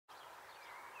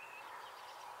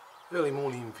Early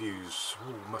morning views,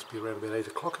 must be around about 8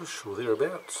 o'clockish or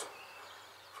thereabouts,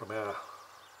 from our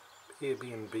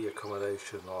Airbnb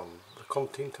accommodation on the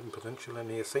Continental Peninsula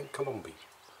near St. Colomby.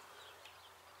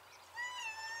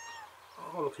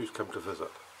 Oh, look who's come to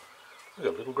visit. We've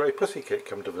got a little grey pussycat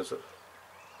come to visit.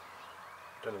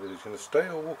 Don't know whether he's going to stay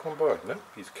or walk on by. No,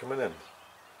 he's coming in.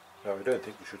 No, I don't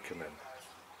think he should come in.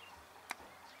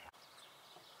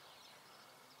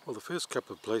 Well, the first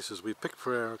couple of places we picked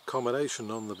for our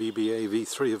accommodation on the BBA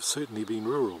V3 have certainly been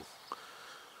rural.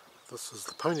 This is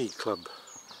the Pony Club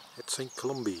at St.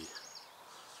 Colomby.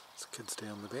 There's kids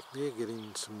down the back there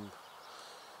getting some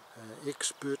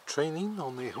expert training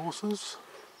on their horses.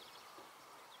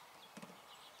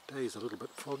 Day's a little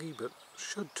bit foggy, but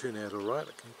should turn out alright.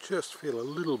 I can just feel a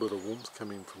little bit of warmth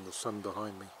coming from the sun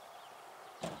behind me.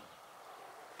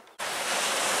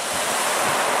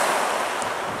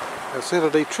 Our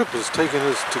Saturday trip has taken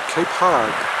us to Cape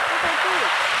Hague.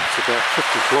 It's about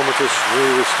 50 kilometres from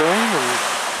where we're staying, and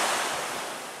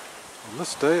on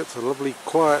this day it's a lovely,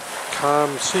 quiet,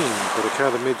 calm scene, but I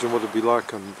can't imagine what it'd be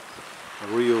like on a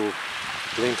real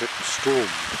Atlantic storm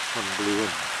one blew in.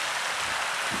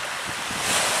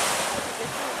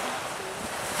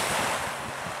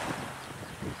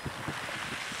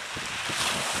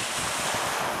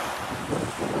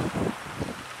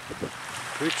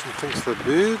 Gretchen thinks they're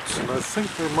birds, and I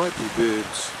think they might be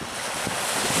birds.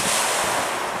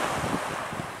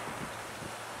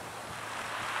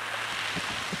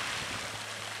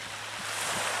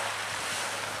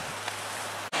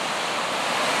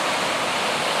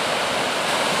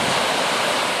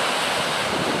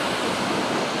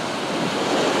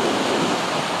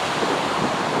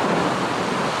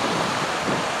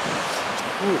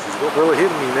 Oh, she's got well ahead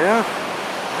of me now.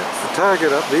 That's the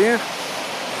target up there.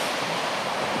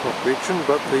 Not Gretchen,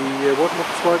 but the what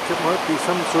looks like it might be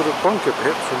some sort of bunker,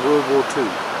 perhaps from World War II.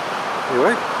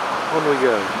 Anyway, on we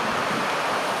go.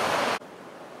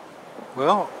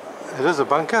 Well, it is a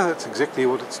bunker. That's exactly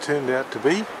what it's turned out to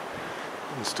be,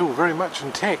 and still very much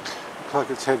intact. Looks like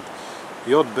it's had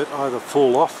the odd bit either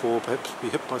fall off or perhaps be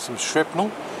hit by some shrapnel.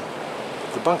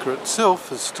 But the bunker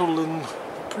itself is still in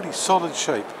pretty solid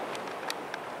shape.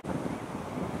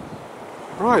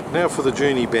 Right, now for the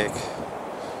journey back.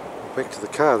 Back to the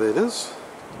car, that is.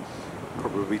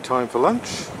 Probably time for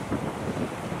lunch.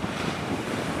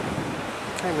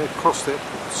 Came across that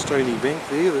stony bank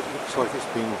there that looks like it's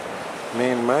been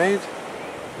man-made.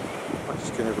 I'm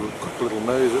just going to have a quick little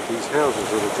nose at these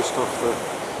houses that are just off the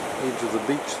edge of the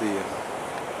beach there.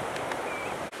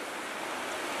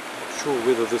 Not sure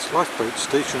whether this lifeboat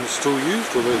station is still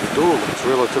used, although the door looks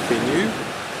relatively new.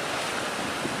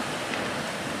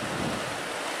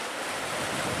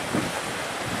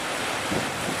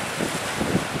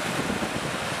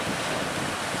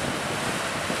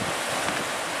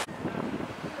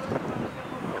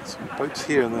 Boats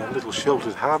here in the little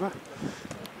sheltered harbour.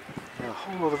 Now, a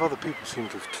whole lot of other people seem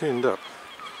to have turned up,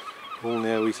 all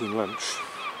now eating lunch,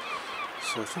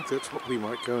 so I think that's what we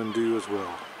might go and do as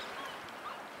well.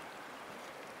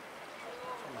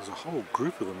 There's a whole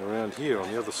group of them around here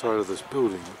on the other side of this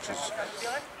building, which is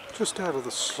just out of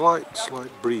the slight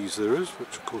breeze there is,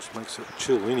 which of course makes it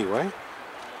chill anyway,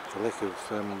 the lack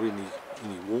of really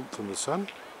any warmth in the sun.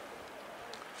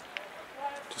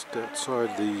 Just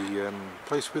outside the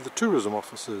place where the tourism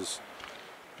office is,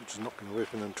 which is not going to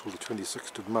open until the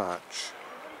 26th of March.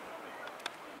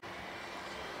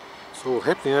 It's all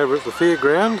happening over at the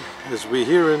fairground as we're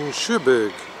here in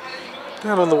Cherbourg,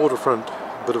 down on the waterfront.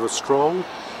 A bit of a stroll,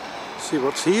 see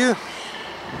what's here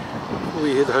before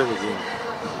we head home again.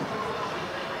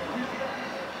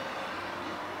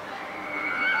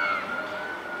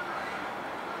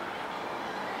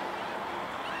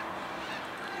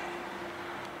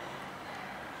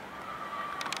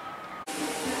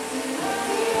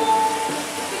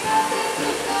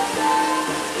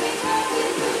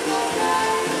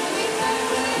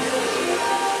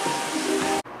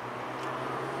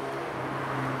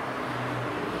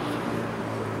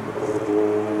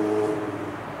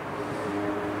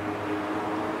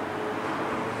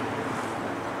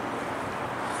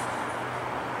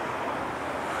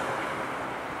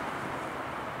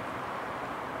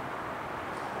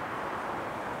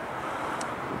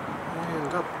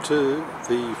 Up to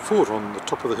the fort on the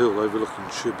top of the hill overlooking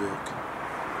Cherbourg.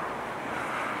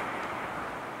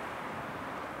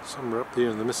 Somewhere up there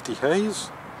in the misty haze.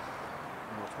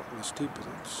 Well, it's not misty, but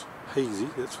it's hazy,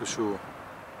 that's for sure.